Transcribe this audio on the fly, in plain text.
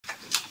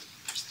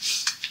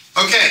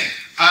Okay,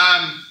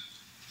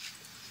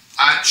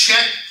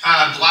 check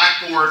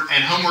Blackboard,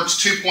 and homeworks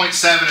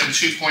 2.7 and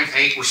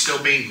 2.8 were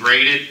still being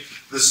graded.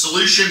 The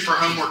solution for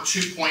homework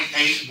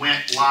 2.8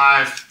 went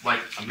live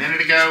like a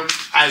minute ago,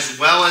 as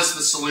well as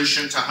the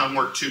solution to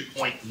homework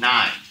 2.9,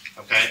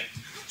 okay?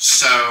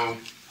 So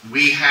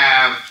we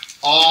have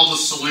all the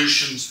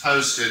solutions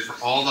posted for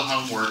all the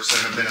homeworks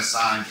that have been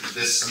assigned for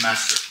this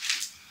semester.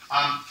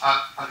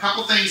 A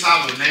couple things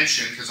I will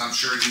mention, because I'm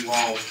sure you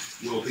all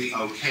will be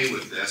okay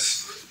with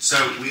this. So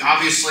we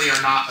obviously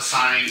are not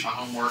assigning a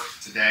homework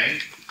today.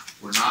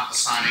 We're not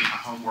assigning a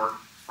homework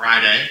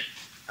Friday.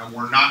 And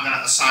we're not going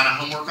to assign a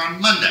homework on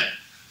Monday.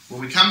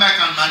 When we come back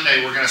on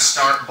Monday, we're going to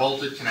start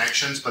bolted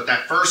connections, but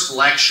that first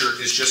lecture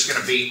is just going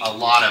to be a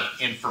lot of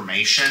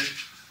information,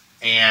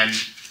 and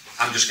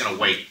I'm just going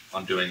to wait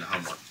on doing the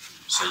homework.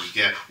 So you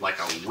get like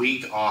a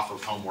week off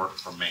of homework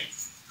from me.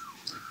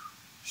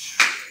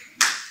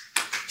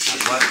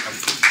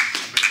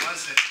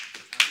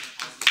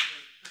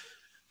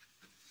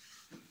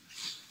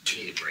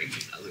 You need a break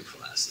from other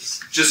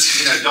classes. Just,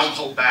 you know, don't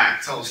hold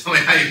back. Tell me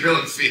how you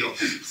really feel.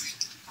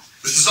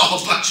 This is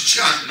all a bunch of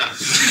junk. No.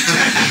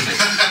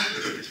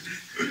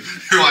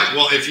 You're like,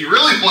 well, if you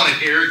really want to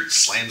hear it,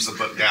 slams the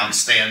book down,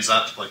 stands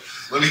up, like,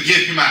 let me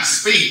give you my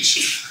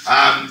speech.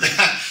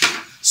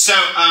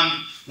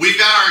 We've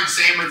got our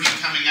exam review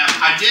coming up.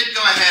 I did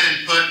go ahead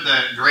and put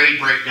the grade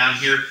breakdown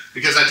here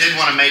because I did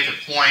want to make a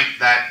point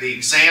that the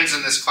exams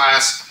in this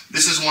class,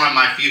 this is one of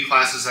my few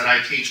classes that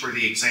I teach where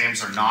the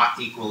exams are not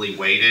equally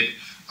weighted.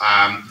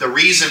 The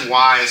reason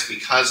why is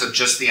because of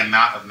just the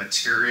amount of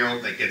material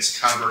that gets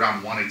covered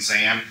on one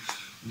exam.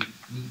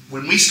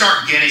 When we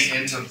start getting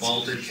into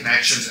bolted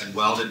connections and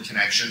welded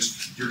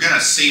connections, you're going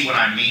to see what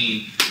I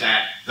mean,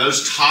 that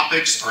those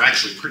topics are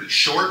actually pretty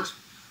short,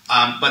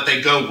 but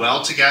they go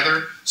well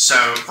together.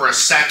 So for a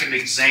second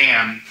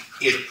exam,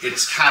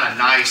 it's kind of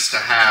nice to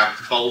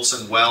have bolts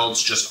and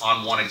welds just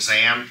on one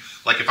exam.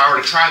 Like if I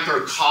were to try and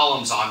throw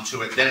columns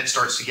onto it, then it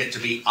starts to get to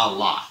be a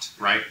lot,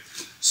 right?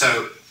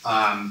 So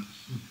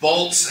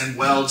bolts and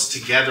welds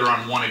together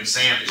on one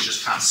exam is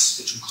just kind of,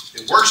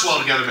 it works well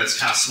together, but it's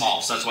kind of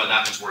small. So that's why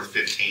that one's worth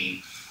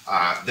 15.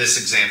 This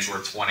exam's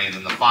worth 20. And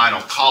then the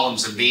final,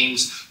 columns and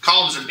beams.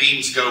 Columns and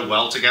beams go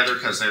well together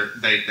because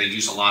they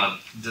use a lot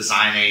of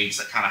design aids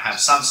that kind of have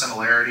some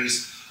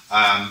similarities,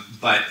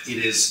 but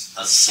it is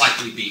a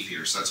slightly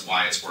beefier, so that's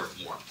why it's worth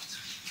more.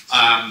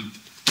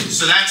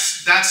 So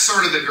that's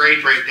sort of the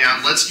grade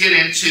breakdown. Let's get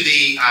into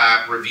the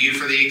review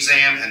for the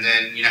exam, and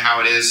then you know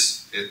how it is.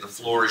 The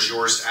floor is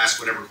yours to ask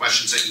whatever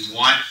questions that you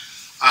want.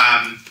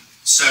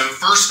 So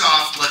first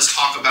off, let's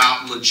talk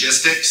about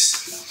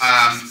logistics.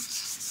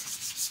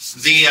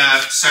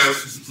 So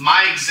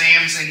my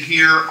exams in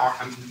here are,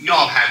 you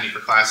all have had me for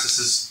class. This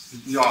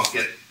is, you all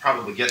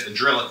probably get the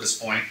drill at this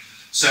point.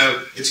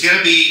 So it's going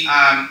to be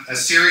a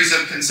series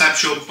of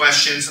conceptual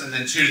questions and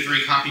then 2 to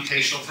 3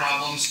 computational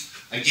problems.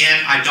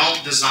 Again, I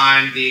don't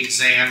design the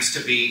exams to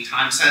be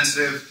time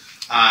sensitive.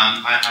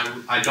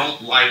 I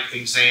don't like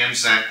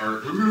exams that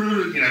are,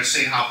 you know,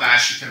 seeing how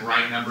fast you can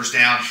write numbers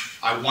down.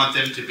 I want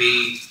them to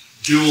be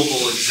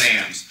doable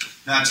exams.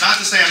 Now, it's not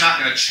to say I'm not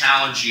going to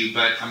challenge you,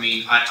 but I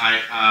mean,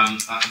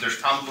 there's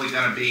probably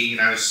going to be, you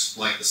know,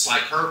 like the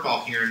slight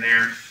curveball here and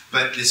there,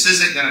 but this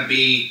isn't going to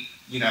be,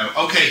 you know,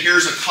 okay,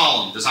 here's a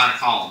column, design a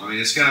column. I mean,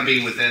 it's going to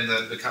be within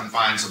the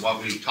confines of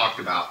what we've talked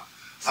about.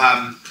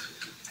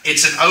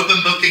 It's an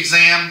open book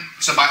exam.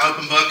 So by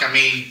open book, I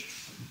mean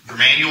your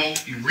manual.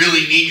 You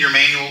really need your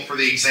manual for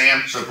the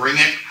exam, so bring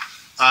it.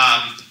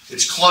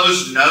 It's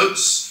closed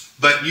notes,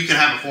 but you can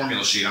have a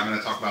formula sheet. I'm going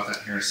to talk about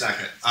that here in a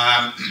second.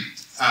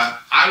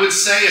 I would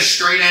say a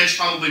straight edge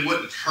probably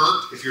wouldn't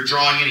hurt if you're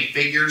drawing any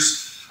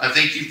figures. I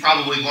think you've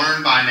probably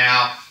learned by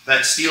now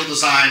that steel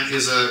design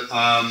is a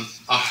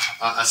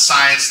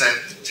science that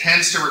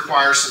tends to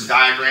require some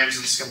diagrams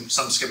and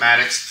some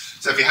schematics.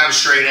 So if you have a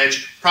straight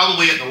edge,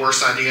 probably isn't the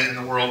worst idea in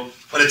the world,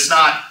 but it's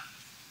not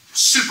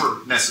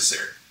super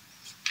necessary.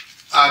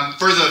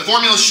 For the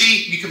formula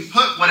sheet, you can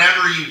put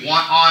whatever you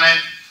want on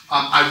it.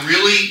 I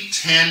really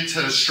tend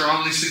to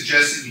strongly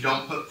suggest that you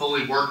don't put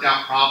fully worked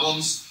out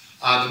problems.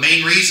 The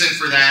main reason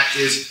for that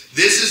is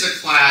this is a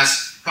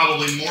class,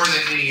 probably more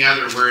than any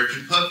other, where if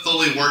you put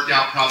fully worked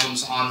out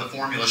problems on the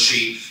formula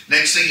sheet,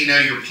 next thing you know,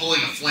 you're pulling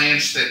a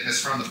flange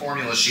thickness from the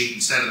formula sheet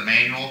instead of the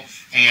manual,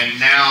 and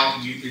now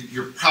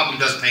you probably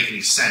doesn't make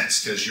any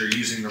sense because you're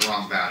using the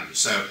wrong value.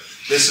 So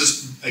this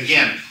is,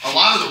 again, a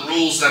lot of the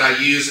rules that I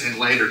use in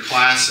later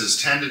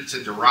classes tended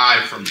to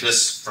derive from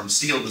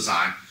steel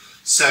design.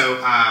 So,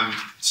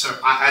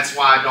 that's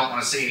why I don't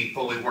want to see any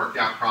fully worked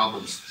out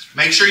problems.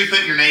 Make sure you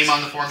put your name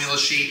on the formula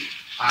sheet,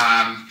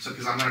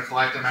 because I'm going to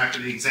collect them after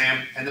the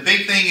exam. And the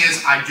big thing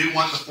is I do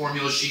want the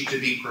formula sheet to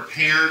be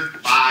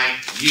prepared by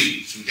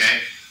you,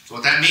 okay? So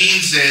what that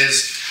means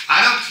is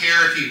I don't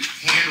care if you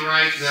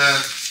handwrite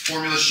the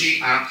formula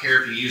sheet. I don't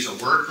care if you use a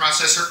word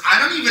processor. I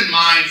don't even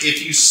mind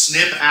if you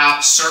snip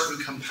out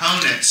certain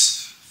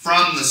components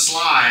from the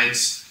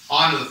slides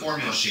onto the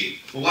formula sheet.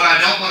 But what I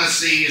don't want to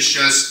see is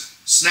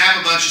just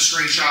snap a bunch of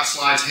screenshot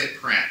slides, hit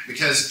print,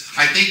 because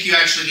I think you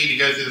actually need to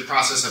go through the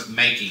process of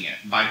making it.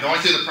 By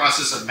going through the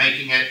process of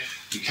making it,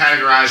 you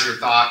categorize your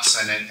thoughts,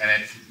 and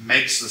it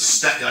makes the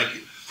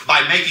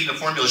by making the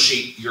formula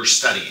sheet, you're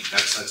studying.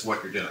 That's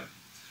what you're doing.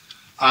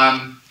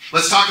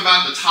 Let's talk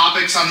about the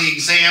topics on the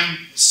exam.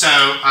 So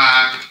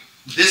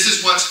this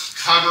is what's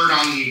covered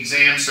on the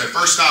exam. So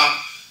first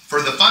off,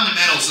 for the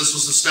fundamentals, this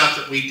was the stuff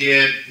that we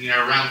did,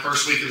 around the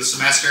first week of the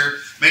semester.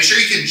 Make sure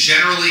you can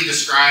generally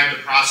describe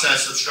the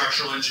process of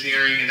structural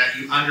engineering and that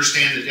you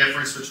understand the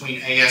difference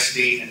between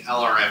ASD and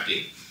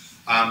LRFD.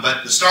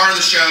 But the star of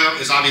the show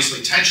is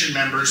obviously tension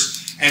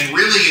members. And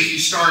really, if you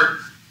start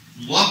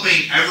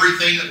lumping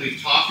everything that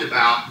we've talked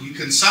about, you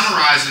can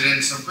summarize it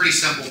in some pretty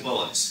simple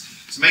bullets.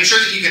 So make sure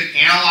that you can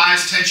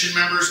analyze tension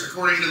members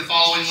according to the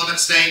following limit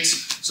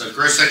states. So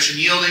gross section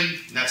yielding,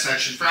 net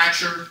section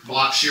fracture,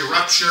 block shear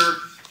rupture,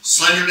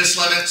 slenderness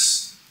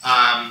limits.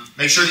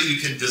 Make sure that you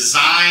can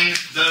design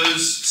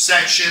those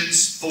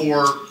sections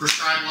for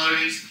prescribed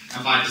loadings.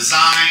 And by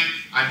design,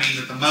 I mean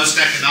that the most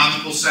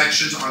economical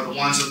sections are the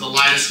ones of the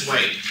lightest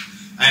weight.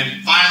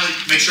 And finally,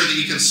 make sure that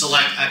you can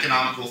select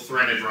economical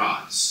threaded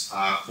rods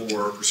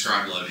for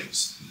prescribed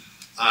loadings.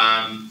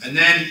 And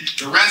then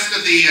the rest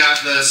of the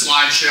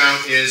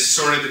slideshow is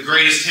sort of the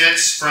greatest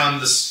hits from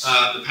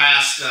the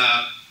past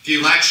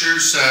few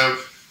lectures. So,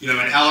 in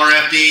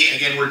LRFD,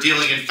 again, we're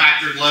dealing in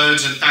factored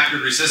loads and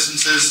factored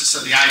resistances. So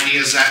the idea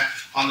is that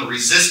on the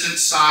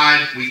resistance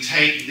side, we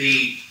take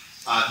the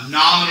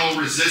nominal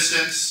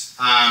resistance,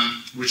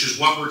 which is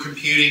what we're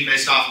computing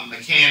based off of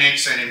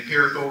mechanics and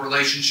empirical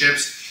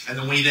relationships, and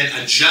then we then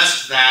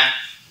adjust that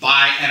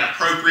by an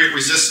appropriate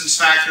resistance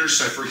factor.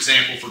 So for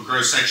example, for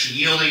gross section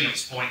yielding, it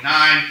was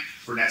 0.9.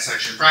 For net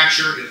section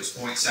fracture, it was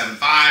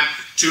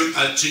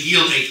 0.75 to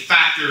yield a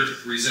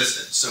factored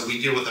resistance. So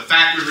we deal with a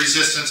factored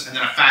resistance and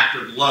then a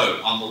factored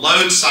load. On the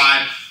load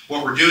side,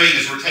 what we're doing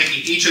is we're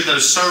taking each of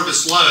those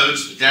service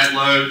loads, the dead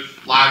load,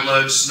 live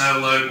load, snow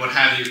load, what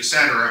have you,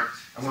 etc.,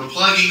 and we're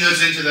plugging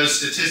those into those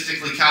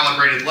statistically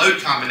calibrated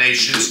load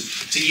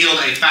combinations to yield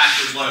a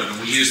factored load. And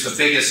we use the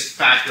biggest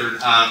factored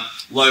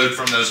load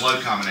from those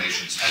load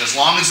combinations. And as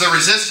long as the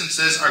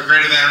resistances are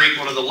greater than or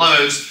equal to the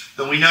loads,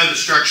 then we know the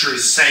structure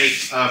is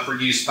safe for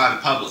use by the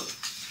public.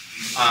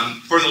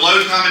 For the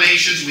load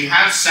combinations, we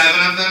have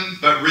 7 of them,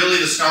 but really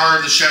the star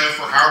of the show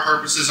for our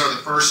purposes are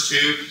the first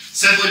 2,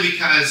 simply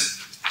because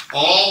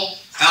all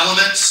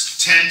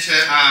elements tend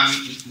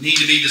to need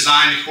to be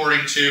designed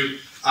according to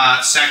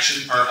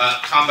section or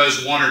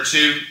combos 1 or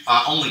 2.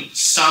 Only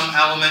some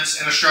elements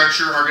in a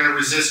structure are going to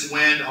resist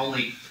wind.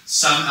 Only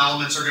some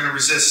elements are going to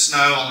resist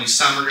snow. Only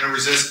some are going to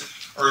resist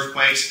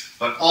earthquakes.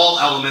 But all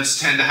elements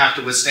tend to have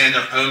to withstand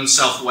their own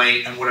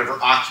self-weight and whatever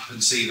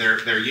occupancy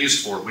they're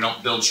used for. We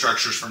don't build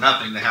structures for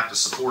nothing. They have to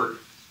support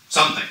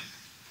something.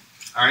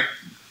 All right.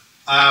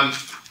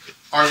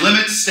 Our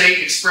limit state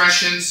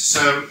expressions.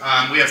 So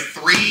we have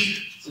 3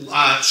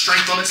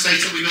 strength limit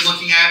states that we've been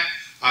looking at.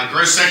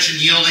 Gross section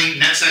yielding,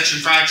 net section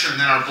fracture, and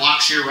then our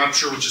block shear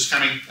rupture, which is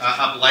coming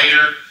up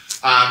later.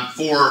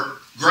 For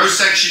gross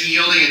section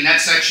yielding and net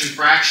section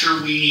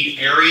fracture, we need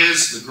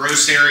areas, the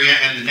gross area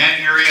and the net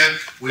area.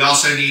 We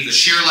also need the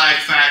shear lag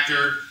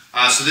factor.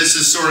 So this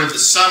is sort of the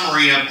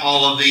summary of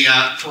all of the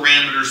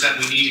parameters that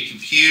we need to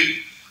compute.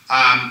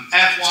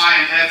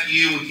 FY and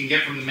FU we can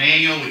get from the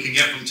manual. We can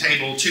get from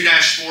table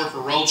 2-4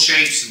 for rolled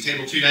shapes and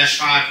table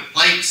 2-5 for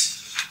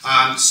plates.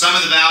 Some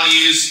of the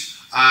values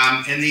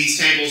in these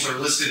tables are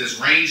listed as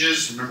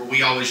ranges. Remember,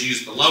 we always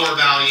use the lower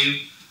value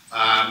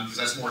because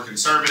that's more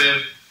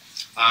conservative.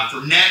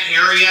 For net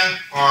area,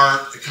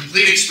 our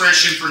complete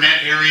expression for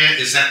net area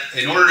is that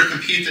in order to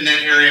compute the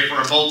net area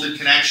for a bolted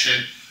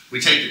connection, we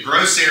take the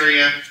gross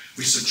area,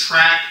 we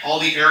subtract all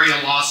the area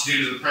loss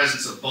due to the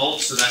presence of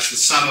bolts, so that's the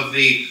sum of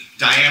the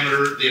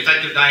diameter, the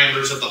effective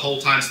diameters of the hole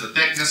times the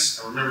thickness.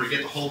 And remember, to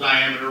get the hole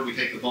diameter, we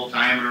take the bolt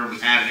diameter and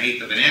we add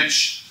 1/8 of an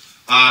inch.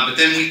 But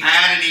then we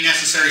add any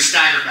necessary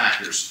stagger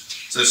factors.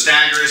 So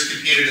stagger is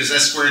computed as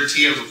S squared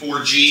T over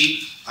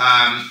 4G,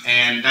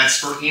 and that's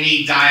for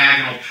any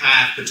diagonal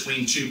path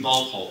between 2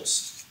 bolt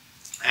holes.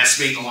 S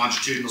being the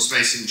longitudinal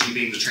spacing, G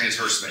being the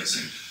transverse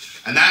spacing.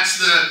 And that's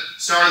the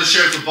start of the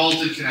show for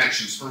bolted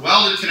connections. For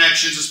welded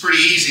connections, it's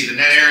pretty easy. The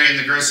net area and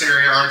the gross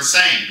area are the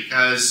same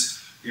because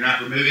you're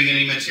not removing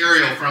any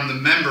material from the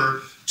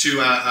member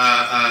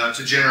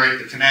to generate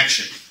the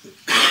connection.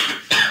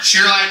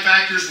 Shear lag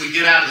factors we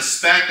get out of the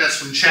spec. That's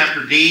from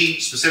chapter D,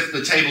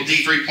 specifically table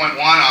D3.1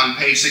 on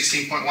page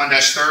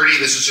 16.1-30.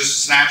 This is just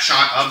a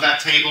snapshot of that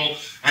table,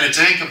 and it's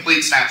an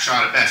incomplete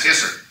snapshot at best. Yes,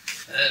 sir?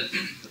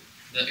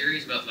 The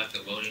areas about like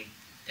the welding,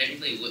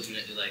 technically wouldn't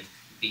it like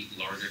be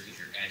larger because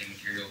you're adding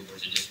material, or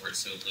is it just where it's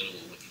so little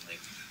it wouldn't like?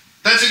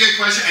 That's a good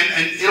question,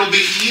 and it'll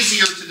be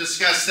easier to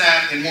discuss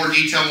that in more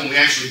detail when we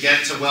actually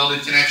get to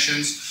welded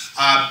connections.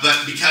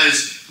 But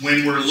because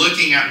when we're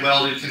looking at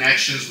welded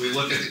connections, we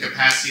look at the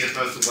capacity of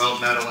both the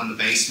weld metal and the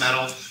base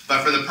metal.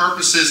 But for the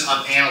purposes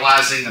of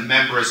analyzing the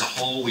member as a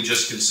whole, we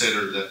just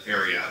consider the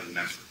area of the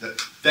member.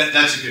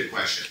 That's a good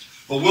question.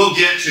 But we'll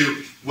get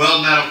to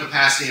weld metal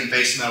capacity and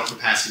base metal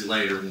capacity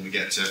later when we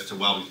get to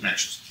welding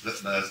connections.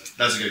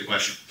 That's a good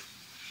question.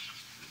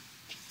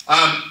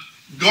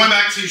 Going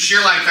back to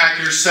shear lag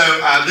factors, so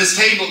this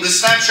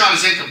snapshot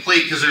is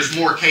incomplete because there's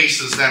more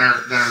cases than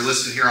are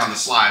listed here on the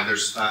slide.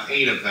 There's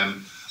 8 of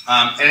them.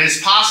 And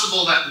it's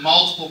possible that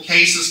multiple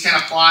cases can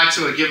apply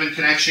to a given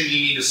connection.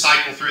 You need to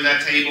cycle through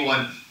that table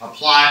and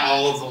apply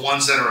all of the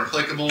ones that are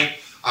applicable.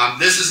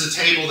 This is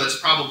a table that's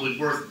probably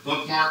worth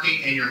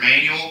bookmarking in your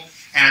manual.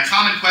 And a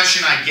common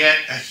question I get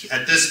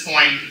at this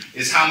point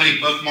is how many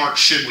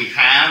bookmarks should we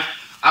have?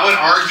 I would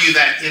argue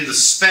that in the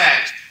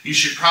spec, you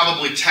should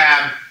probably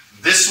tab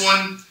this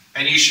one,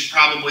 and you should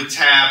probably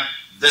tab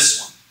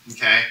this one,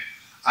 okay?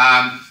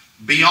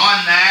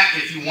 Beyond that,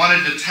 if you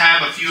wanted to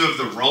tab a few of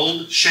the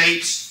rolled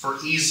shapes for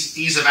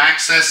ease of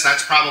access,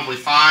 that's probably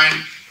fine.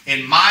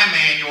 In my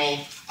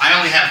manual, I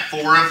only have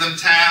 4 of them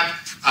tabbed.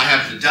 I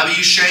have the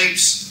W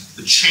shapes,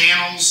 the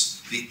channels,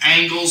 the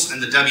angles,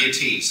 and the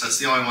WTs. That's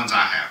the only ones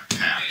I have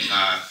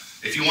tabbed.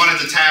 If you wanted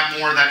to tab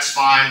more, that's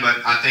fine,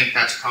 but I think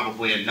that's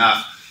probably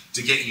enough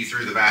to get you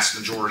through the vast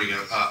majority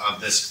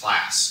of this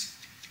class.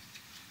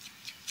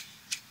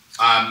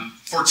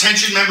 For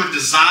tension member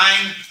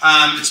design,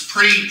 it's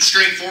pretty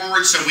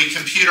straightforward. So we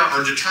compute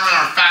or determine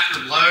our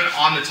factored load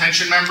on the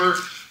tension member.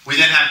 We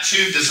then have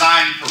 2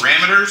 design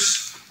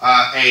parameters,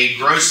 a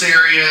gross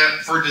area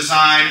for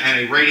design and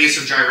a radius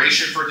of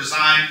gyration for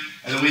design.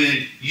 And then we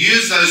then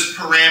use those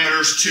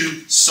parameters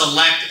to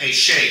select a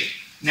shape.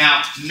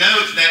 Now,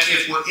 note that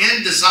if we're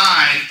in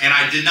design and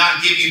I did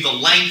not give you the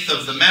length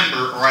of the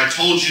member, or I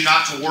told you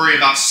not to worry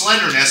about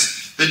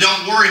slenderness, then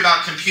don't worry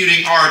about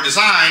computing our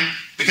design,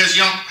 because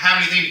you don't have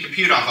anything to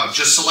compute off of.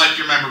 Just select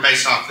your member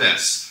based off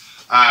this.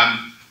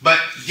 But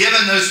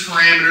given those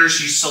parameters,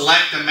 you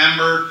select a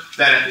member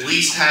that at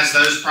least has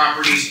those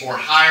properties or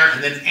higher,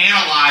 and then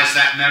analyze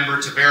that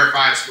member to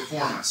verify its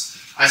performance.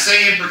 I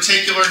say in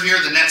particular here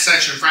the net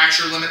section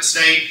fracture limit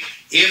state.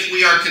 If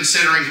we are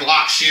considering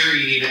block shear,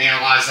 you need to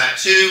analyze that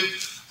too,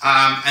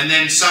 and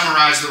then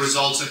summarize the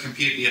results and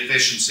compute the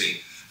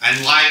efficiency.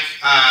 And like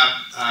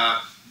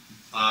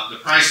The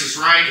Price is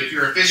Right, if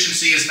your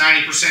efficiency is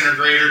 90% or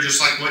greater,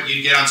 just like what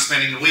you get on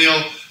spinning the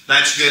wheel,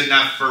 that's good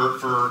enough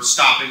for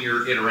stopping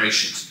your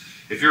iterations.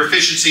 If your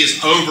efficiency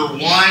is over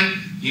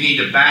 1, you need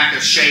to back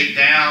a shape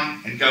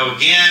down and go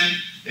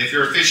again. If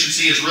your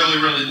efficiency is really,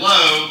 really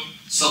low,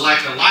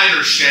 select a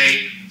lighter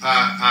shape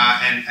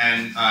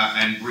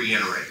and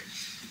reiterate.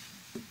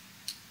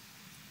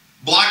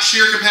 Block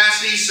shear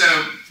capacity, so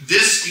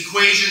this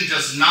equation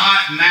does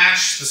not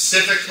match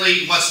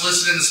specifically what's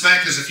listed in the spec,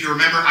 because if you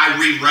remember, I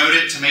rewrote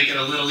it to make it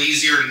a little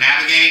easier to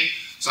navigate.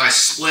 So I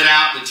split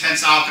out the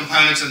tensile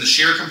components and the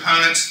shear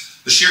components.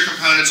 The shear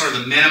components are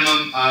the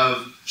minimum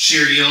of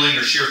shear yielding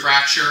or shear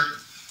fracture.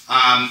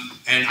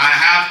 And I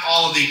have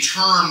all of the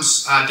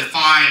terms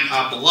defined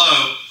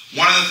below.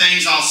 One of the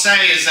things I'll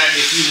say is that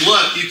if you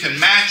look, you can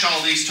match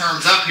all these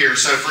terms up here.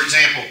 So for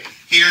example,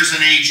 here's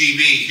an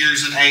AGB,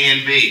 here's an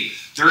ANB.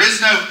 There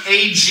is no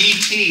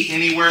AGT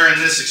anywhere in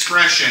this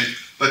expression,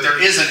 but there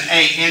is an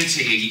ANT.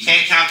 You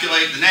can't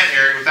calculate the net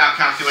area without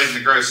calculating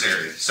the gross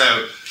area.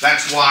 So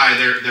that's why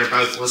they're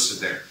both listed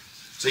there.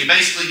 So you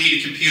basically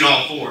need to compute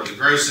all 4, the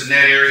gross and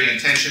net area in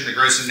tension, the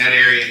gross and net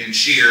area in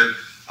shear,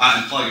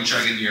 and plug and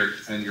chug into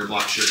your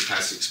block shear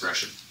capacity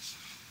expression.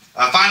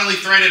 Finally,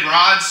 threaded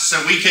rods.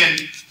 So we can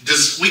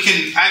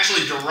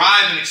actually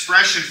derive an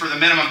expression for the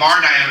minimum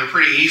bar diameter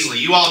pretty easily.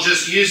 You all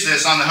just used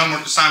this on the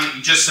homework assignment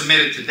you just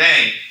submitted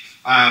today.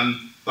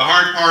 The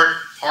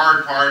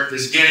hard part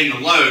is getting the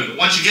load. But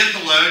once you get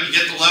the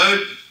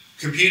load,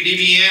 compute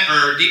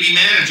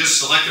dBmin and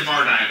just select a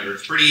bar diameter.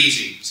 It's pretty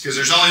easy. It's because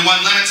there's only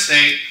one limit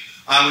state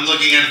when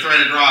looking at a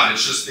threaded rod.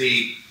 It's just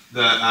the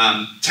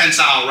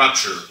tensile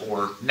rupture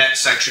or net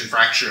section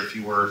fracture, if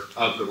you were,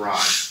 of the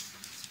rod.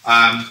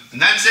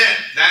 And that's it.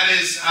 That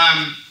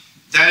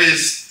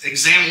is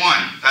exam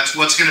 1. That's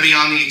what's going to be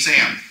on the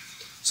exam.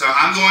 So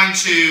I'm going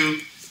to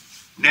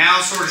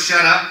now sort of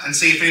shut up and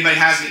see if anybody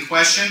has any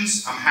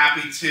questions. I'm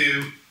happy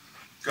to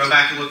go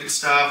back and look at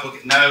stuff, look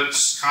at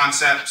notes,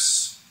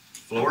 concepts. The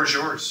floor is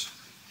yours.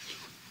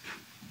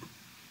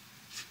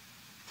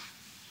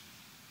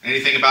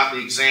 Anything about the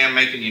exam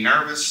making you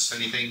nervous?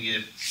 Anything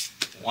you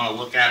want to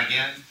look at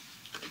again?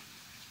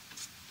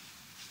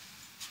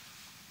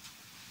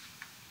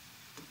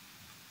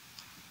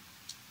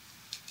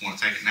 Want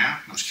to take it now?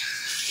 I'm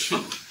just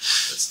kidding.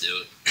 Let's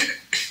do it.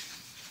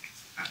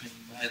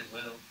 Might as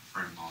well.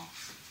 Bring them off.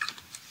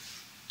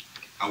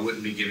 I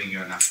wouldn't be giving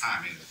you enough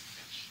time either.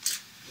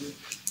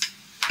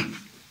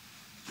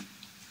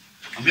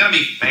 I'm going to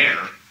be fair.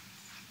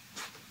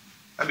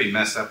 That'd be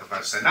messed up if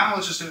I said, no,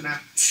 let's just do it now.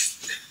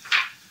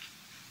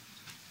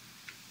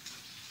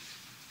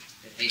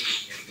 I hate that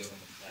you gotta go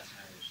home with flat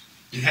tires.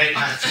 You hate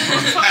my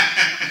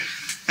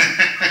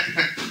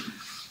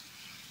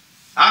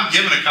I'm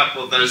giving a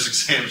couple of those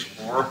exams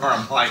before where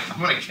I'm like, I'm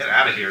going to get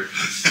out of here.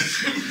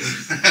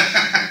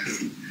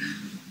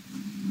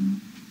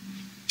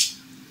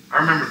 I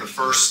remember the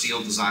first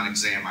steel design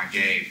exam I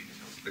gave,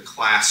 the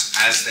class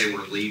as they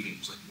were leaving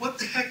was like, what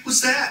the heck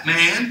was that,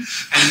 man?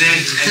 And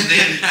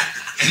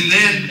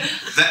then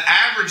the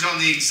average on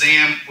the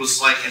exam was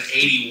like an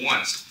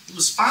 81. It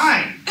was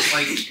fine.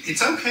 Like,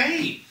 it's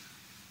okay.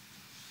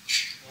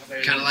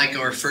 Kind of like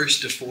our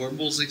first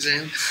deformables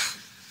exam.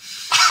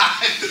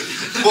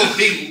 We'll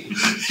be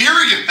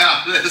hearing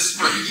about this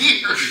for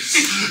years.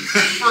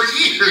 For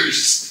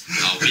years.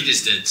 Oh, we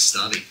just did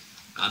study.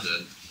 I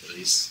did, at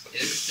least.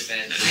 It's the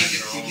bad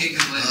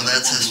Oh,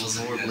 that's us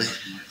horribly.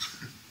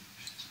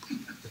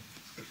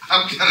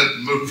 I'm gonna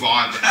move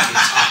on to other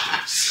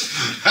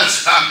topics.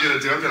 That's what I'm gonna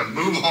do. I'm gonna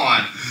move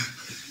on.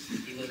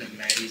 You look at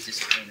Maddie's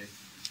disappointed.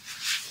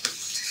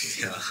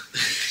 Yeah.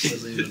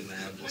 Wasn't even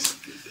mad.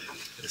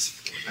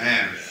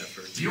 Man,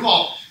 you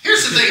all.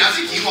 Here's the thing. I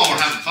think you all are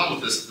having fun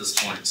with this at this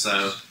point.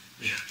 So.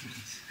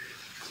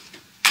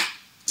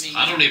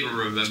 I don't even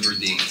remember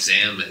the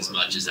exam as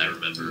much as I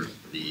remember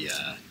the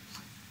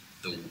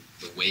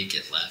wake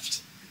it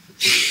left.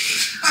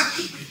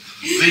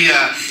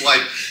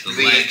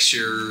 The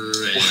lecture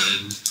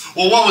and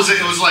well, what was it?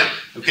 It was like,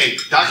 okay,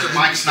 Dr.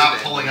 Mike's not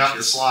pulling up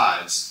the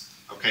slides.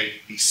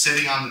 Okay, he's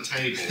sitting on the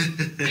table.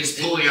 He's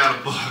pulling out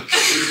a book.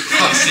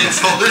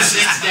 sits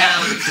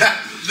down.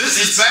 This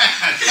is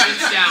bad.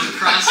 Sits down,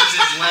 crosses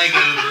his leg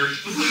over,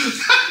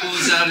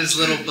 pulls out his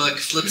little book,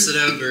 flips it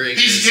over, and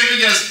he's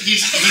giving us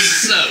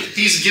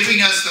he's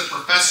giving us the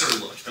professor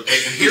look.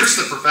 Okay, and here's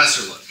the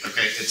professor look.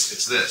 Okay,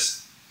 it's this.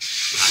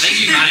 I think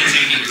you might have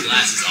taken your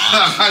glasses off.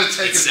 I might have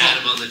taken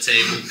sat him on the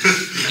table.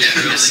 Get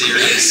real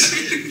serious.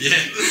 Yeah.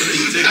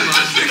 He took him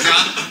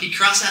off. He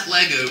crossed that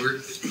leg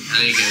over,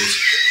 and he goes,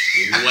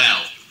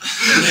 well.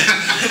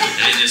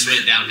 And it just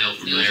went downhill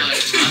from It was there.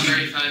 like,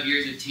 my 35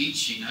 years of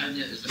teaching, I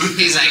never.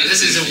 He's like,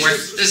 this is the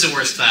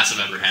worst class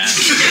I've ever had.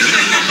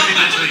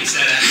 That's what he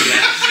said after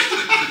that.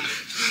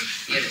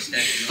 He had to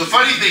stack them The up.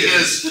 funny thing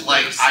is,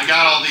 like, I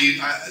got all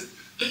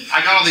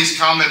these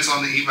comments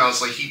on the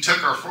emails, like, he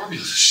took our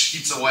formula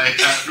sheets away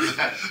after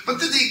that. But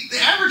then the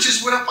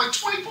averages went up like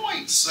 20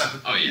 points. So.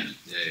 Oh, yeah.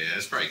 Yeah.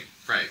 That's probably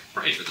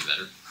for the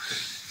better.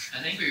 I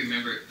think we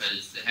remember it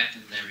because it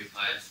happens in every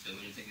class, but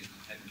we didn't think it was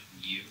going to happen from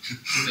you.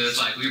 So it's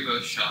like, we were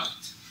both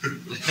shocked.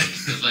 It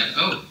was like,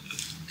 oh,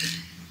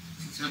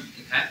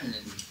 it happened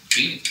in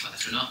Phoenix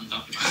class, or not in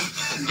Dr. Michael's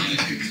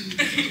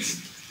class.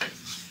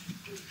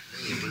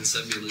 You win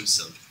some, you lose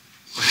some.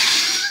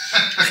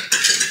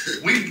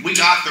 We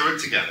got through it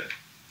together.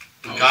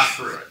 We got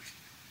through it.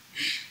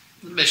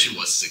 The mission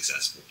was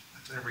successful.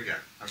 There we go.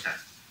 Okay.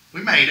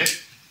 We made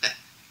it.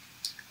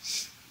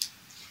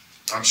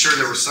 I'm sure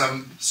there were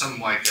some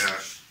like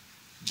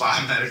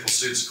biomedical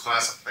students in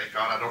class. Thank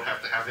God I don't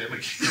have to have him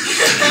again.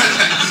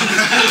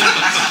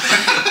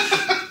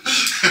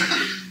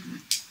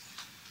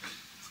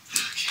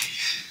 Okay.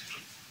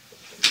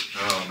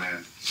 Oh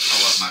man, I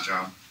love my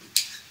job.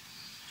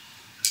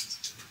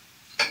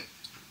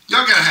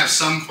 Y'all gotta have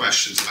some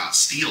questions about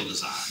steel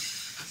design.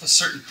 A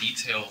certain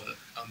detail that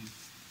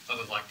I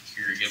would like to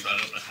hear again, but I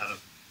don't know how to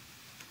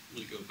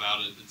really go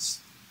about it.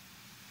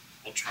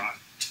 I'll try.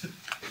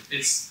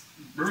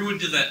 Remember when we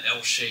did that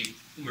L shape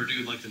when we were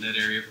doing like the net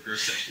area for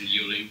growth section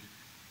yielding,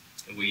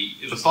 and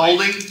it was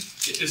folding?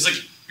 It was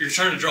like you're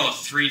trying to draw a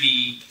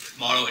 3D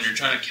model and you're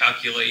trying to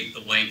calculate the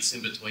lengths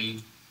in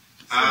between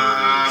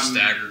for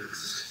stagger.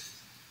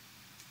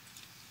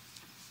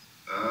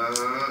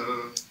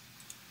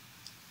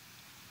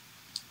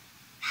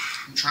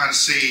 I'm trying to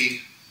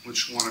see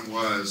which one it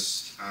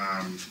was.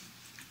 It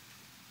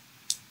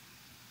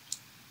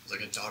was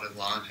like a dotted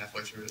line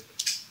halfway through it.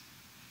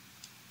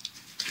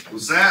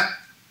 Was that?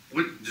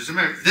 Does it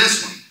remember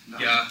this one? No.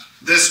 Yeah.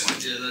 This one.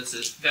 Yeah, that's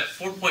it. That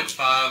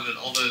 4.5 and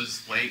all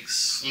those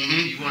lengths.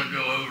 Mm-hmm. You want to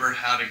go over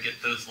how to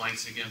get those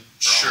lengths again?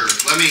 Sure.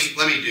 Let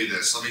me do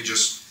this. Let me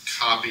just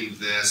copy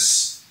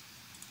this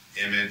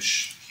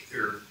image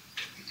here.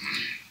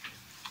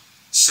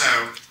 So,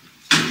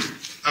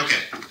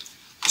 okay.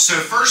 So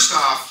first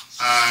off,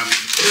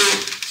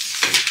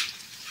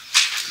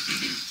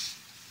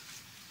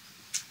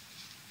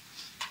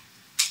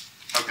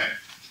 okay.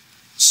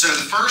 So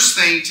the first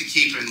thing to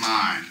keep in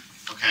mind,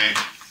 okay,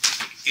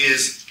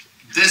 is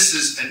this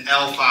is an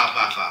L5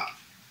 by 5.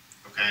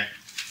 Okay.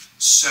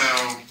 So,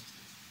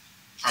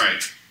 all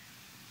right.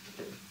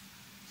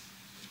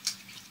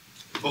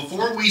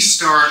 Before we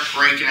start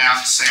breaking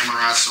out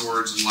samurai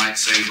swords and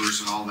lightsabers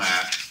and all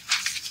that,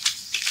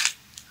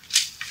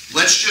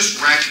 let's just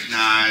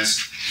recognize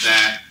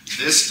that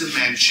this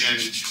dimension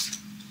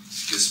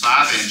is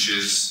 5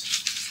 inches,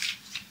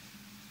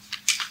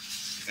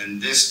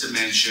 and this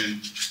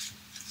dimension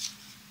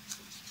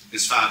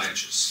is 5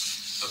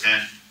 inches.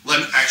 Okay. Let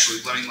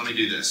me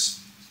do this.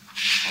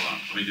 Hold on.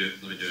 Let me do it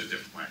a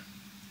different way.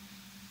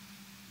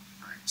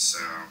 All right. So.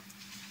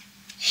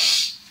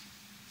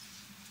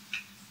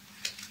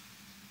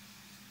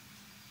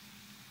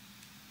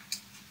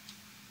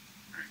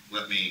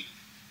 Let me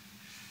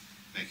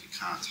make it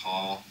kind of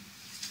tall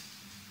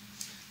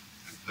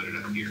and put it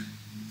up here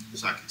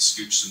so I can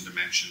scooch some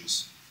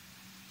dimensions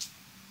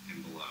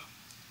in below.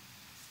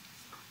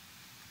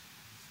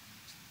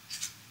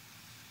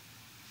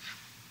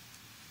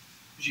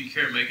 Would you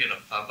care to make it a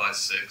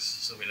 5x6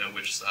 so we know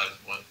which side is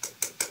what?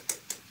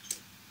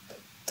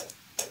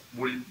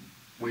 What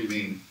do you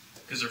mean?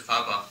 Because they're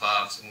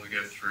 5x5, so when we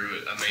go through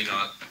it, I may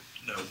not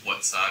know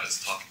what side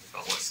is talking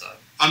about what side.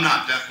 I'm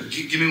not.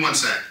 Give me 1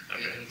 sec.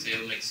 Okay.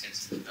 It'll make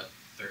sense in about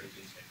 32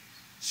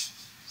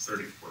 seconds.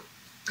 34.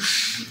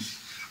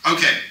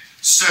 Okay,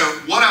 so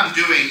what I'm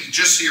doing,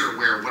 just so you're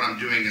aware, what I'm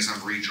doing is I'm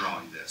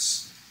redrawing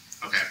this.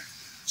 Okay,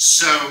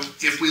 so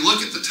if we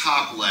look at the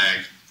top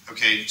leg,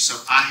 okay,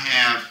 so I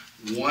have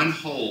one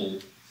hole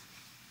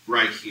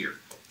right here,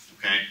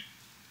 okay?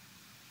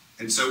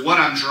 And so what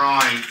I'm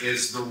drawing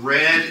is the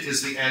red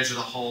is the edge of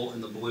the hole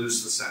and the blue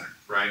is the center,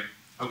 right?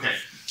 Okay,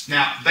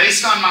 now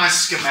based on my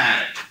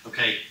schematic,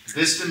 okay,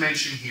 this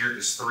dimension here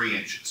is 3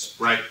 inches,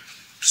 right?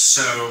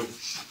 So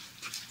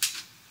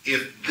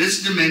if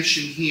this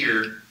dimension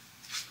here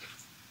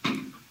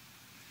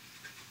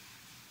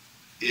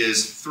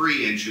is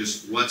 3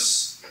 inches,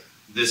 what's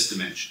this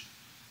dimension?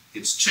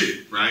 It's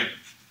 2, right?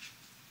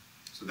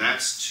 So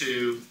that's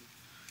 2,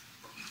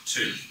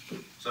 2.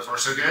 So far,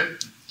 so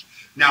good?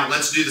 Now,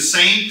 let's do the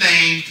same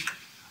thing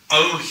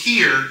over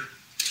here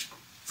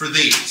for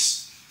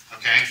these,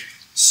 okay?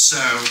 So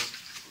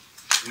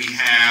we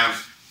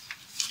have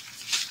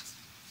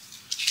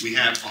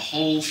a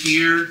hole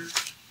here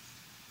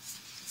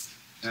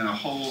and a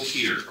hole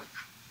here,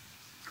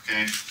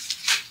 okay?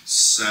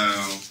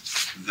 So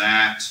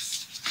that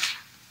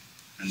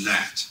and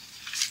that,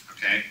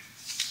 okay?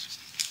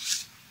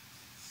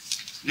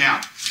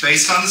 Now,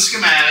 based on the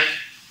schematic,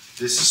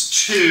 this is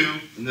 2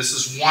 and this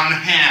is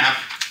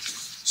 1.5.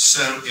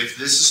 So if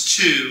this is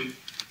 2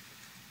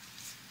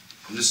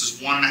 and this is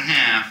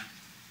 1.5,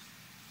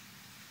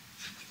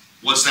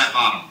 what's that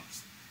bottom?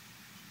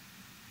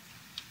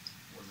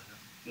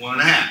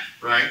 1.5,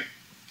 right?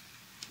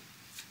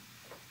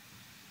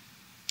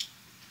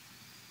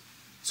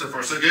 So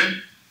far, so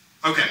good?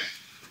 Okay,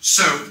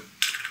 so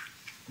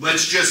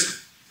let's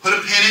just put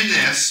a pin in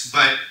this,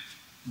 but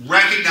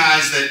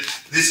recognize that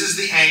this is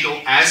the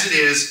angle as it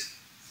is,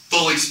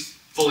 fully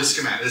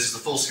schematic. This is the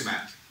full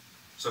schematic.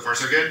 So far,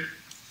 so good?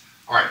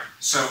 All right,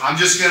 so I'm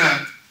just going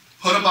to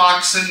put a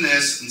box in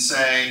this and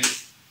say,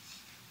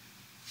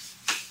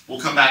 we'll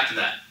come back to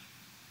that.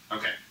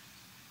 Okay.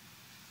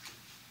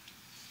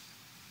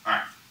 All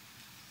right.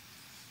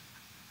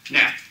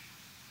 Now,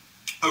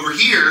 over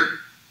here,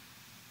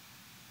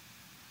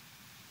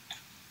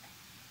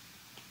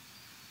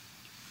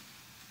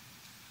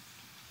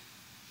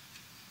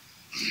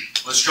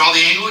 let's draw the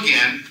angle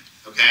again,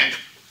 okay?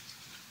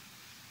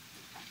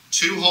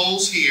 2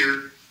 holes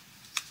here.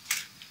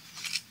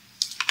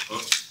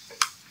 Oops.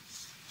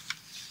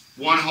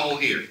 1 hole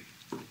here,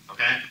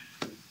 okay?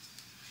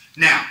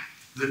 Now,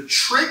 the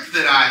trick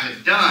that I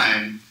had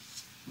done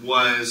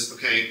was,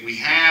 okay, we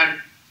had,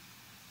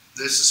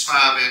 this is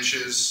 5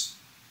 inches.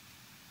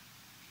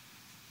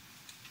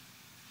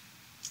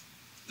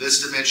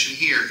 This dimension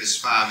here is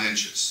 5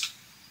 inches,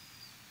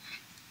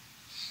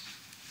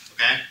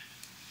 okay?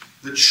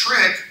 The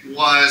trick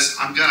was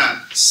I'm going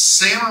to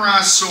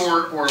samurai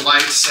sword or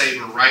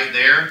lightsaber right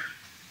there,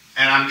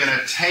 and I'm going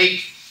to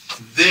take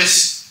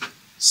this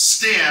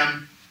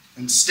stem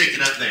and stick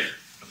it up there,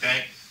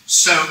 okay?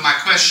 So my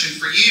question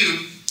for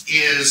you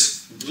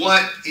is,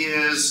 what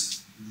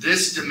is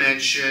this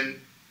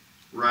dimension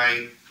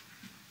right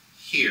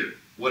here?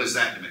 What is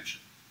that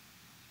dimension?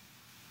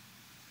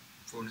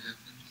 4.5 inches.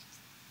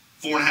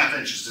 4.5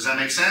 inches. Does that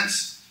make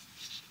sense?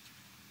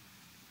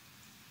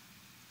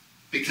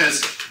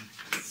 Because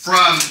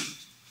from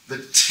the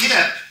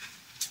tip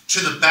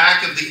to the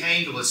back of the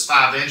angle is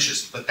 5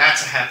 inches, but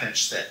that's a 1/2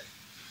 inch thick.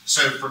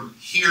 So from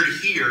here to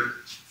here,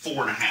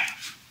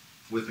 4.5.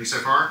 With me so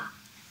far?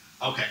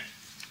 Okay.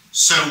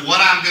 So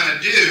what I'm going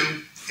to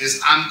do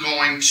is I'm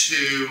going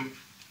to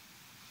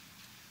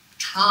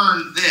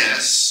turn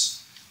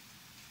this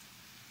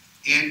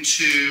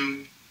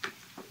into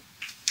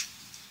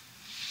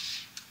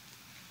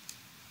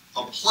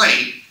a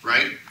plate,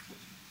 right?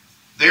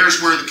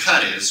 There's where the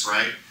cut is,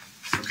 right?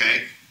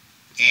 Okay.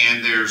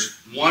 And there's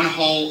 1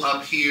 hole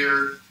up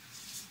here.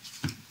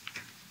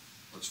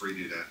 Let's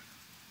redo that.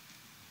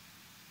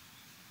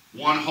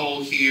 1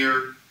 hole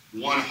here,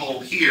 1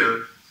 hole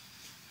here,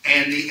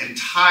 and the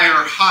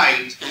entire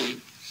height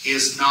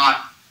is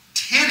not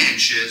 10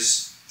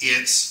 inches,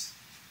 it's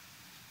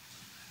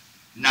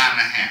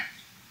 9.5.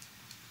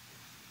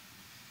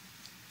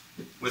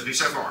 With me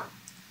so far?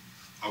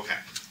 Okay.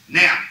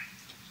 Now,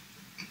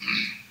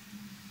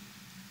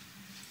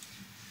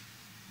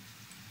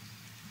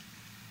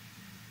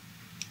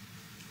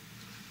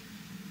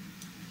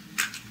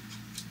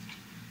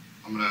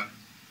 I'm gonna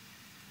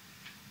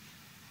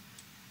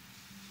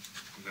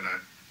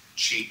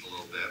cheat a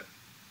little bit.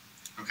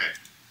 Okay,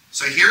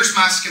 so here's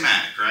my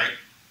schematic, right?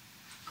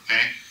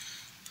 Okay,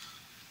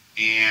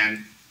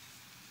 and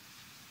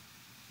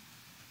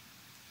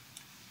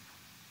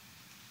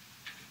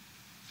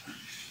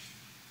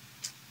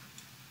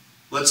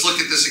let's look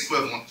at this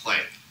equivalent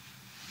plate.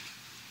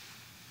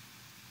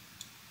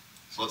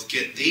 So let's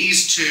get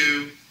these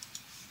 2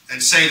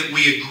 and say that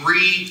we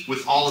agree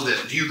with all of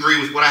this. Do you agree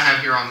with what I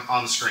have here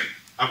on the screen?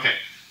 Okay,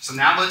 so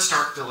now let's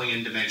start filling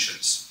in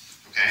dimensions,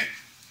 okay?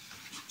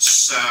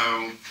 So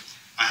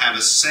I have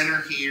a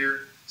center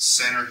here,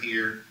 center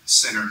here,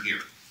 center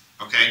here,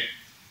 okay?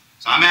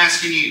 So I'm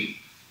asking you,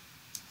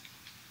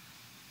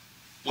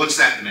 what's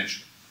that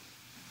dimension?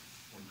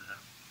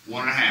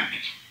 1.5. 1.5.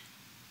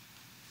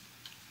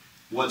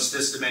 What's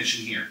this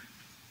dimension here?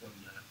 1.5.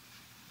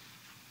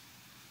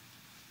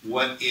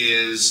 What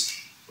is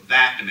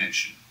that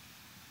dimension?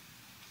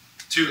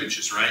 2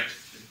 inches, right?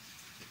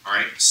 All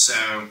right,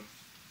 so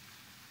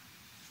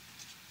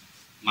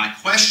my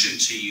question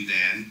to you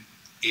then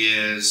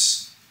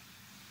is,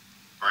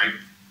 all right,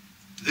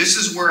 this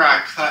is where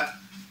I cut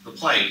the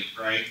plate,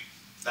 right?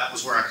 That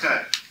was where I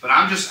cut. But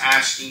I'm just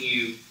asking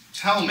you,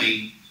 tell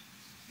me,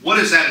 what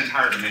is that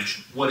entire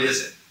dimension? What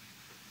is it?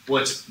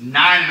 What's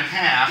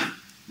 9.5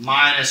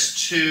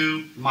 minus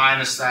 2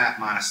 minus that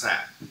minus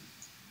that?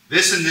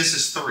 This and this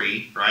is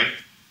 3, right?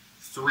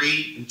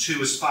 3 and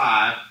 2 is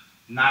 5.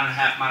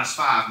 9.5 minus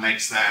 5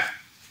 makes that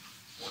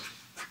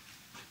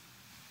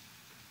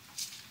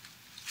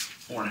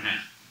 4.5.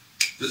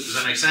 Does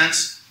that make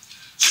sense?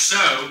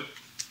 So,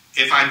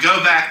 if I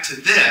go back to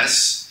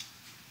this,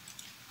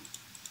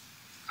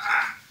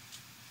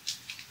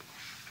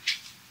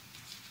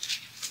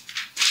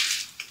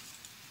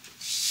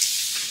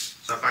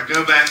 so if I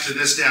go back to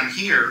this down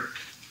here,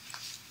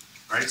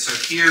 right, so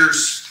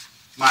here's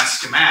my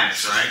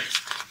schematics, right?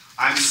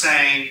 I'm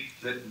saying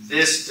that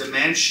this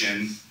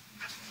dimension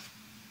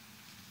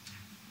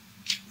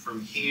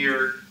from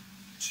here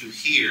to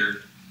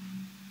here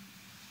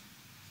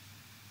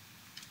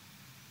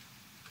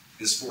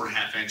is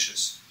 4.5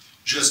 inches.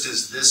 Just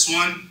as this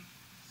one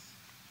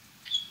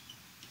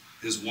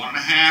is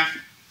 1.5,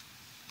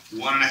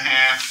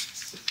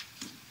 1.5,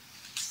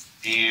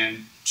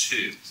 and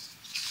 2.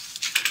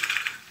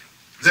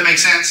 Does that make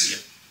sense? Yeah.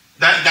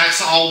 That's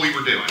all we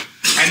were doing.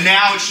 And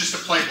now it's just a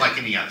plate like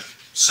any other.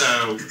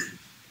 So,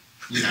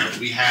 you know,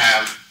 we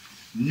have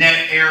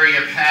net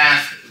area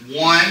path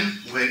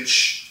 1,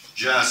 which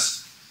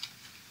just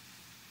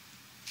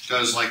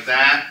goes like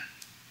that.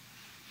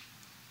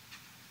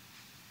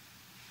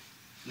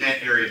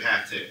 Net area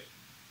path 2,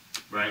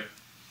 right?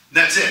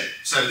 That's it.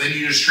 So then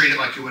you just treat it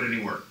like you would any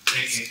work,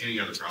 any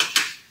other project.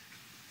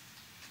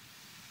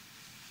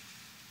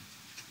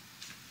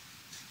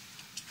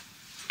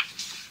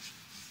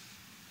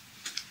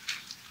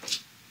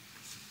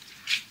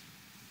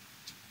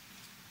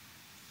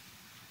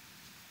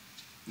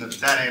 Now, did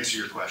that answer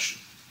your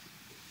question?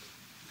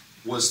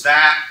 Was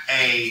that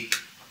a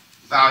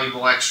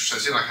valuable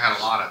exercise? I feel like I had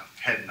a lot of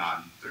head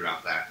nodding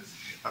throughout that.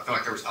 I feel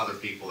like there was other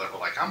people that were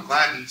like, I'm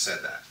glad he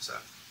said that. So.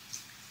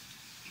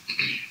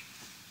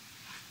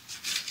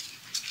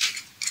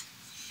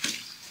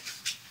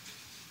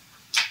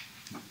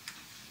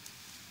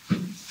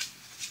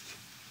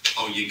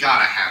 Oh, you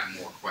gotta have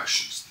more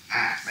questions than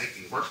that. Make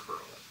me work for a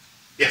living.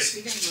 Yes?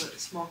 I think I have a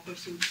small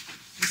question.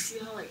 You see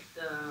how like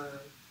the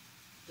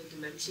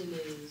dimension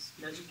is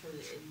measured from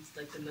the ends,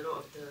 like the middle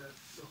of the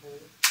hole?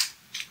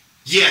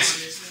 Yes.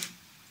 On this one?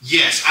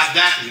 Yes.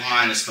 That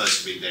line is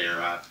supposed to be there. No,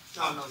 that.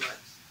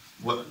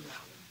 What? On that one.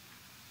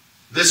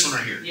 This one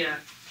right here. Yeah.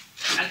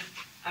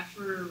 I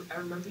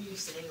remember you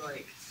saying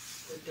like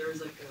that there was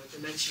like a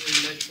dimension when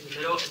you measure from the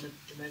middle and the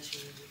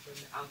dimension when you measure from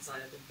the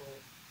outside of the bowl.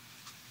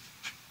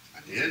 I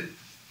did?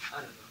 I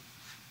don't know.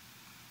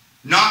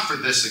 Not for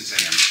this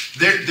exam.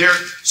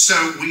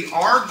 So we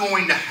are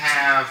going to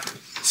have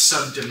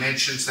some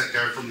dimensions that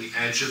go from the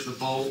edge of the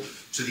bowl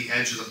to the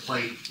edge of the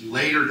plate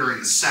later during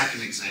the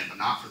second exam, but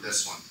not for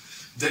this one.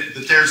 That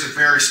there's a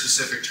very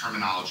specific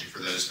terminology for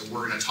those, and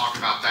we're going to talk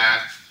about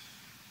that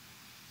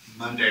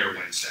Monday or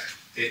Wednesday.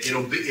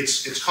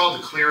 It's called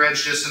the clear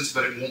edge distance,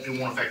 but it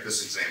won't affect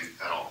this exam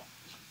at all.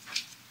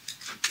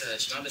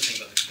 It's not the thing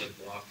about like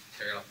the block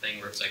tear out thing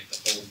where it's like the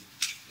whole,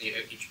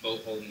 each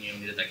bolt hole and you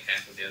only did like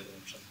half of the other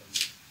one or something.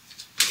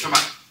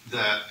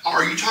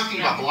 Are you talking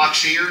about block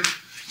shear?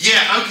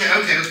 Yeah,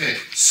 okay.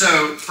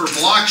 So for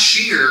block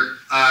shear,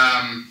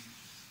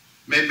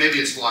 maybe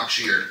it's block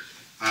shear.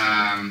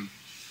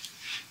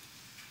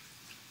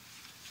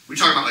 We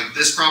talking about like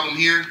this problem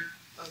here?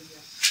 Oh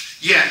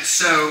yeah. Yeah,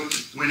 so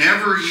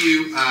whenever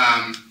you,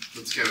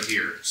 let's go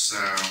here. So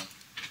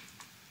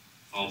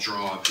I'll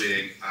draw a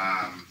big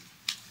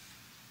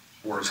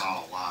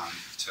horizontal line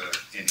to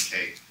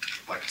indicate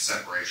like a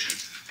separation.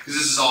 Because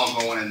this is all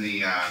going in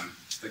the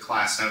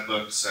class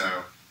notebook,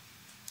 so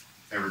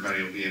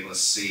everybody will be able to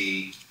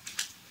see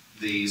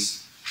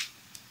these.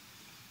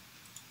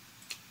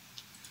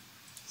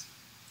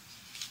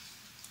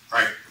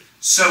 Right.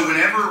 So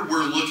whenever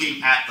we're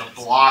looking at the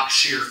block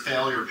shear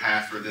failure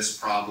path for this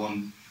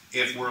problem,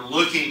 if we're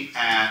looking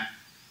at,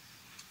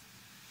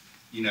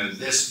 you know,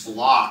 this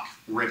block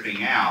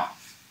ripping out,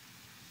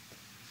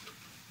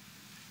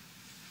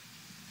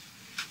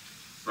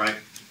 right?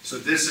 So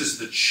this is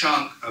the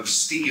chunk of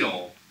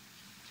steel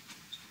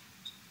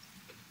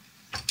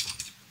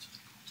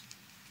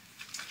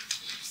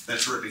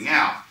that's ripping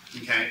out,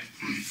 okay?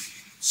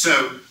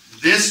 So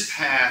this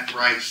path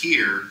right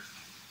here,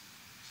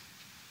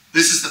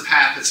 this is the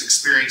path that's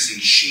experiencing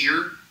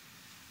shear.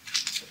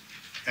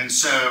 And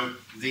so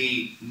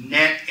the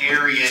net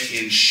area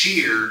in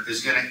shear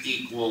is going to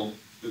equal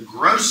the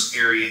gross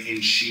area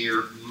in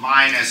shear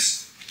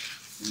minus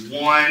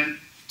 1,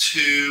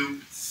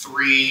 2,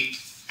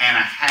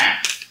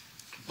 3.5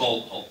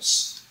 bolt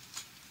holes.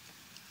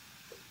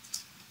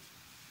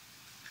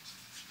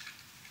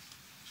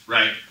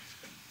 Right?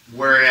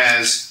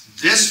 Whereas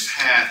this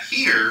path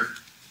here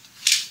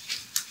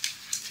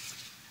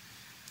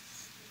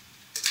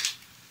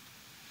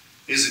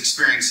is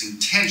experiencing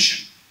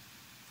tension.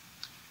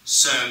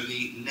 So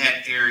the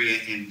net area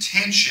in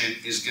tension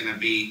is going to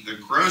be the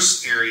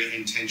gross area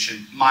in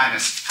tension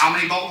minus how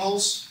many bolt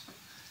holes?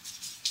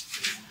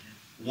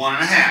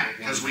 1.5,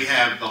 because we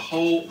have the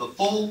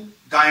full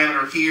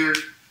diameter here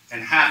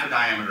and half a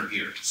diameter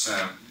here.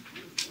 So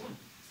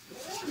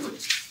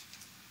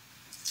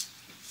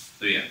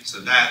yeah, so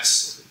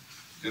that's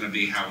going to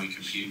be how we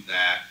compute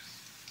that.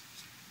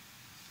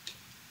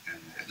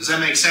 Does that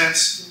make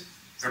sense?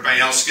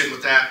 Everybody else good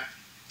with that?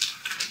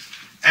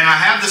 And I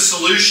have the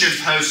solution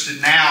posted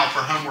now for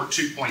homework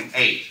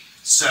 2.8.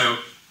 So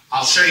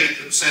I'll show you,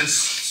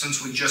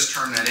 since we just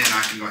turned that in,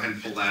 I can go ahead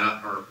and pull that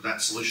up, or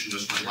that solution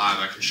just went live,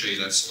 I can show you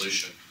that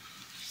solution.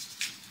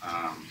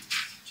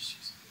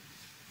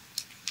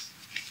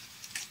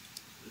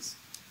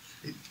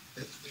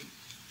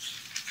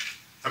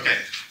 Okay,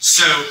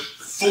 so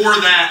for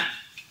that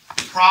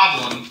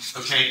problem,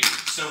 okay,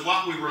 so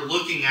what we were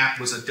looking at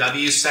was a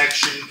W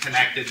section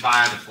connected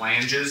via the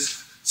flanges.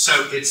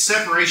 So its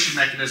separation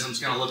mechanism is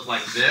going to look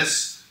like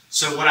this.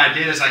 So what I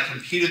did is I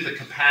computed the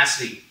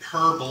capacity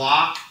per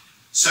block.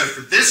 So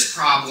for this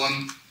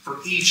problem, for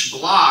each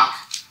block,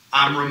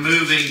 I'm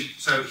removing,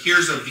 so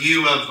here's a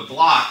view of the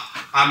block.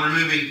 I'm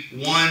removing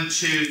 1,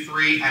 2,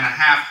 3.5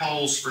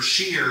 holes for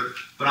shear,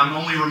 but I'm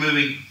only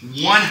removing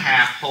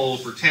 1/2 hole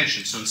for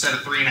tension. So instead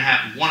of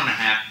 3.5 and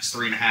 1.5, it's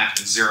 3.5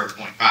 and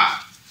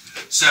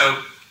 0.5.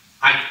 So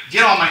I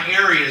get all my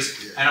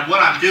areas, and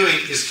what I'm doing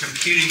is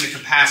computing the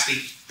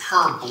capacity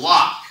per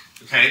block,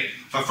 okay?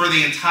 But for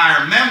the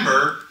entire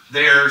member,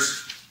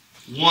 there's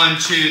 1,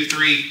 2,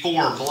 3,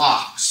 4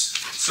 blocks.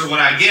 So what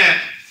I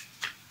get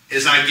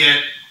is I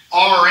get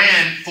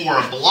Rn for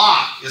a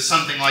block is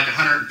something like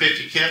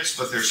 150 kips,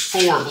 but there's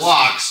 4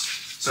 blocks.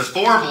 So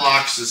 4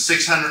 blocks is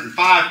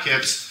 605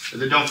 kips,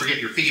 and then don't forget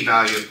your phi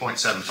value of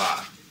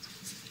 0.75.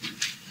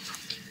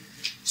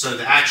 So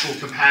the actual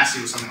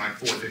capacity was something like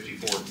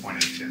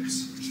 454.8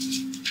 kips.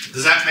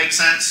 Does that make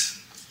sense?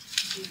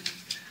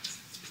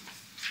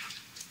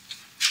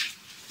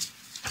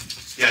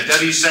 Yeah,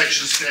 W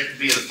sections connected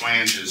via the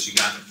flanges. You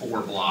got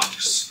 4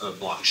 blocks of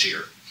block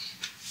shear.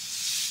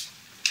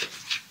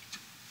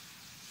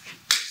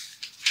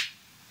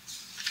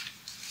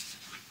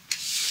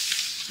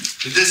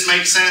 Did this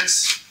make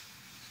sense?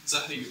 Is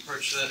that how you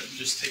approach that?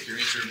 Just take your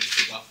answer and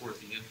take off 4 at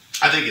the end?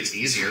 I think it's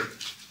easier.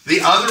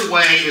 The other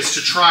way is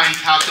to try and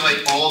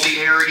calculate all the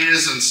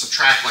areas and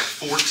subtract like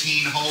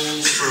 14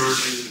 holes for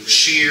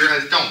shear.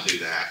 Don't do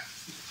that.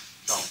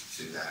 Don't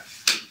do that.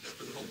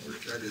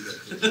 I did that.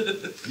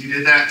 You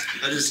did that?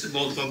 I just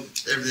multiplied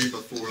everything by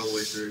 4 all the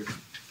way through.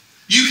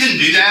 You can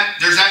do that.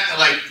 There's that,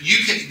 like,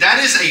 you can, that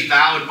is a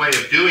valid way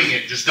of doing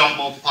it. Just don't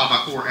multiply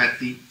by 4 at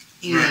the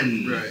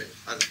end. Right.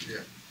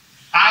 Yeah.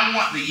 I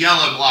want the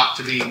yellow block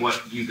to be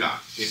what you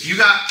got. If you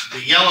got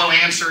the yellow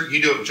answer,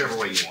 you do it whichever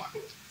way you want.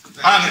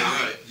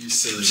 Right. You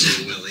silly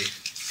little Willie.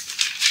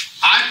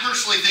 I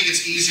personally think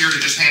it's easier to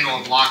just handle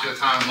a block at a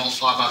time and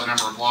multiply by the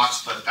number of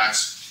blocks, but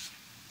that's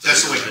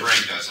the way the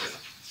brain does it.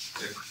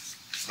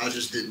 I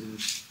just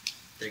didn't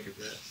think of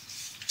that.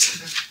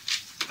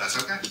 That's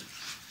okay.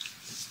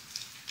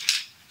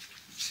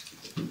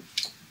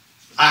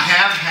 I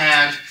have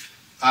had,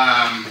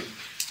 I'm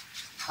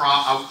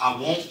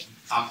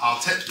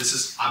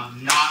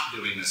not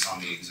doing this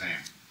on the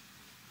exam,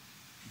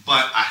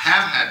 but I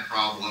have had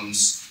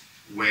problems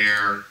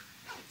where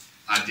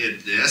I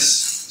did this,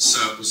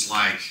 so it was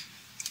like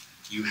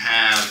you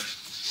have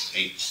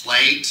a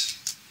plate,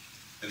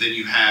 and then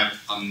you have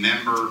a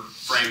member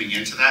framing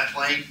into that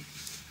plate,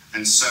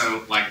 and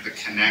so like the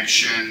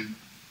connection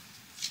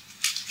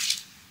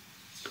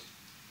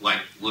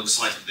like looks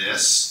like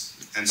this,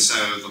 and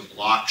so the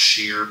block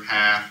shear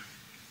path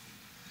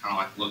kind of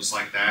like looks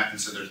like that,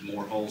 and so there's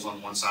more holes on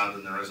one side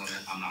than there is on the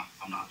other.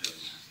 I'm not doing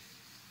that.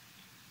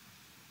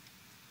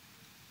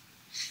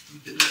 You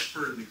did that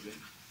for an exam.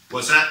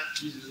 What's that?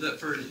 You did that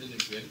for an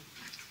exam.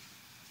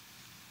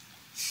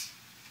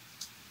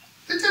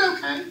 They did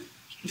okay.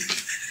 Is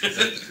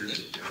that the group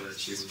that yelled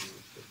at you?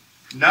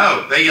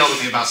 No, they yelled at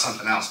me about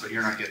something else, but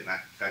you're not getting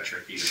that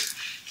trick either.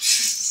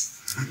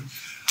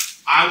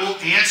 I will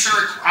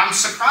answer, I'm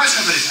surprised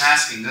nobody's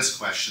asking this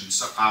question,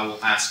 so I will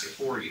ask it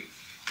for you.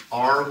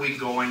 Are we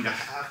going to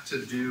have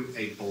to do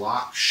a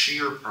block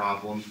shear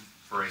problem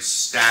for a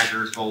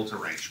staggered bolt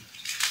arrangement?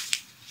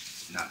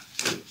 No.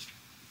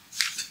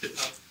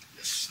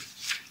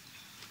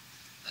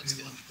 That's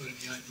good. Put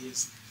any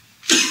ideas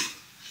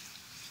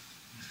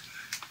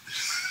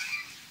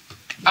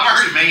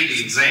made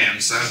the exam,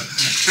 so.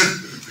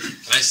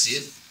 Can I see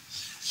it?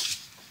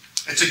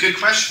 It's a good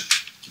question.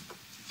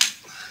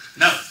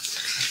 No.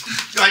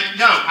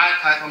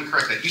 Let me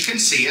correct that. You can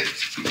see it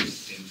in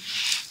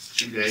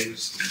 2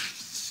 days.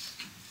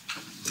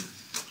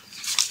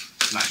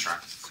 Nice try.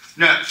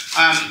 No,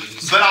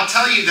 but I'll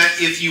tell you that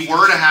if you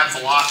were to have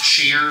block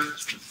shear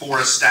for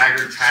a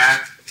staggered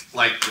path,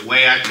 like the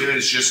way I do it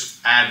is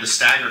just add the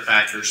stagger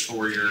factors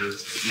for your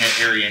net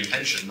area and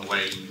tension the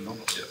way you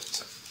normally do it.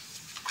 So.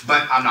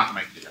 But I'm not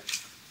going to make you do that.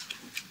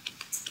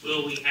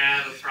 Will we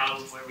have a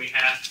problem where we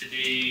have to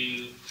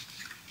do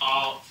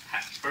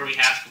where we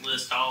have to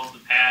list all of the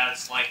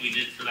paths like we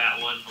did for that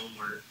one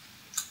homework?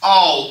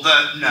 Oh,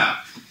 no.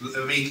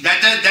 I mean,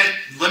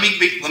 let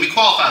me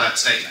qualify that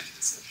statement.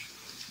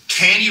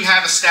 Can you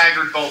have a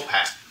staggered bolt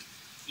path?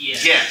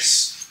 Yes.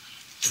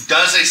 Yes.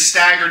 Does a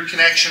staggered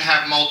connection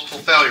have multiple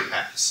failure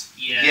paths?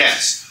 Yes.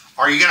 Yes.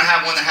 Are you going to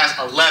have one that has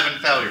 11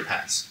 failure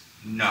paths?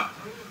 No.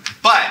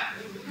 But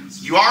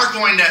you are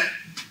going to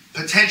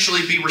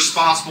potentially be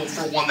responsible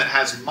for one that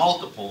has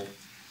multiple,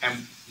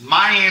 and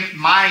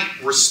my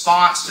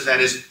response to that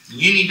is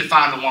you need to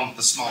find the one with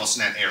the smallest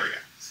net area.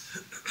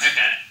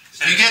 Okay.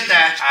 If you get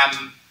that,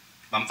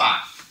 I'm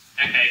fine.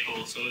 Okay,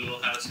 cool. So we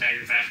will have a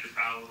stagger factor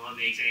problem on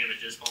the exam. It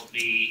just won't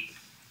be.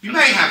 You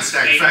may have a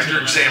stagger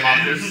factor exam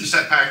on the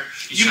set pack.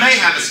 You may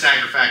have a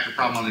stagger factor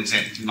problem on the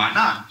exam. You might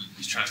not.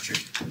 He's trying to trick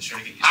you. He's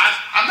trying to get you.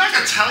 I'm not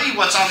going to tell you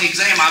what's on the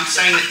exam. I'm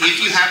saying that if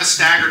you have a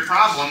staggered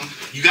problem,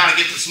 you got to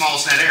get the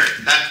smallest net area.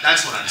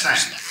 That's what I'm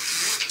saying.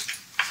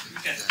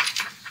 Okay.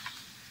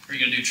 Are you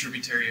gonna do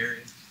tributary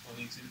area on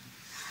the exam?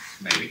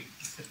 Maybe.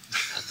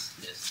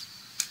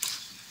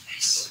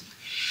 Yes.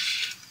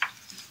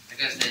 I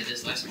gotta say,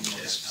 this lesson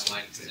I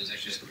liked. It was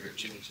actually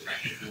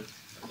practical.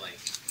 Like,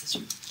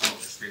 oh,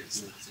 it's pretty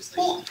cool. It's just like,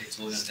 Well, it's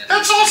holding up that.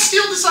 That's all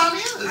steel design I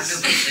know, is.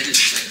 but then it's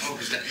just like, oh,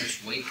 there's that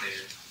much weight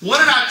there. What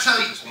did I tell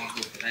you? I'm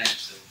responsible for that,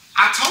 so.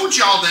 I told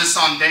y'all this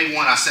on day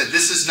one. I said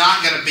this is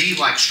not going to be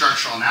like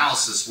structural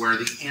analysis where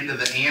the end of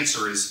the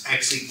answer is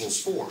x equals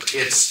 4.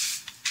 It's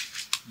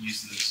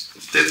Use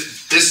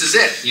this. this is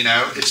it. You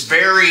know, it's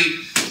very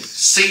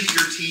sink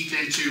your teeth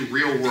into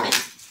real world.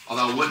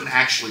 Although it wouldn't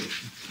actually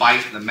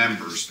bite the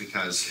members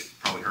because it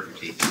probably hurt your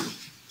teeth.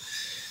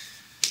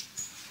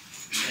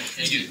 You have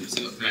to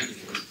see what grade it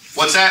is.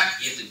 What's that?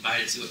 You have to bite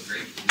it to see what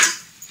grade it is.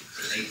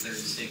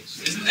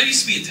 836. Isn't that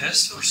used to be a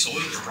test for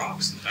soil or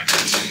rocks? Back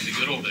in the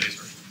good old days,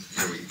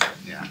 right?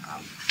 Yeah.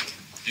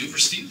 Do it for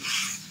steel.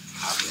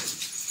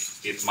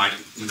 It might,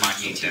 you might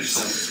need 10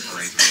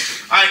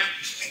 All right.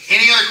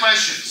 Any other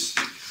questions?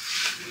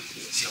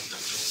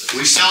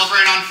 We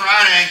celebrate on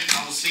Friday.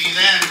 I will see you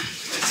then.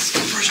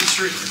 First and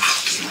straight.